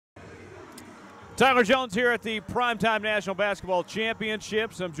Tyler Jones here at the Primetime National Basketball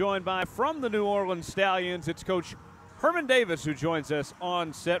Championships. I'm joined by, from the New Orleans Stallions, it's Coach Herman Davis who joins us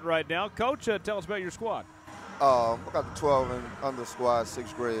on set right now. Coach, tell us about your squad. I got the 12 and under squad,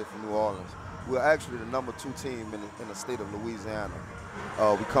 6th grade from New Orleans. We're actually the number 2 team in the state of Louisiana.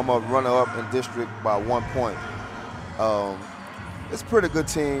 We come up runner-up in district by 1 point. It's a pretty good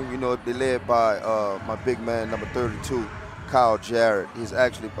team. You know, they're led by my big man, number 32, Kyle Jarrett. He's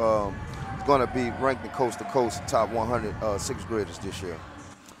actually going to be ranked in coast to coast top 100 6th graders this year.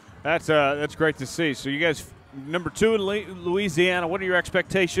 That's great to see. So you guys, number 2 in Louisiana. What are your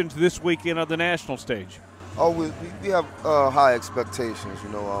expectations this weekend on the national stage? Oh, we have high expectations. You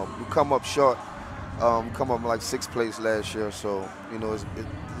know, we come up short. We come up like 6th place last year, so you know it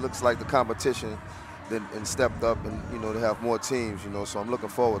looks like the competition then stepped up, and you know they have more teams. You know, so I'm looking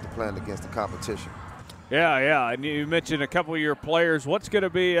forward to playing against the competition. Yeah, and you mentioned a couple of your players. What's going to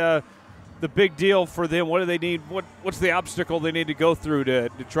be the big deal for them? What do they need? What's the obstacle they need to go through to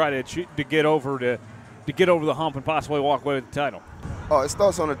try to get over the hump and possibly walk away with the title? Oh, it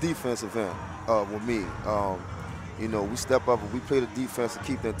starts on the defensive end with me. You know, we step up and we play the defense to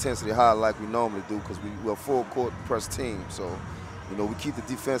keep the intensity high like we normally do, because we're a full court press team. So, you know, we keep the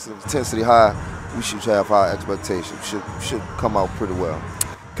defensive intensity high. We should have high expectations. Should come out pretty well.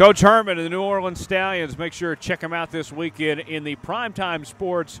 Coach Herman of the New Orleans Stallions, make sure to check him out this weekend in the Primetime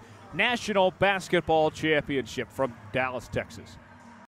Sports National Basketball Championship from Dallas, Texas.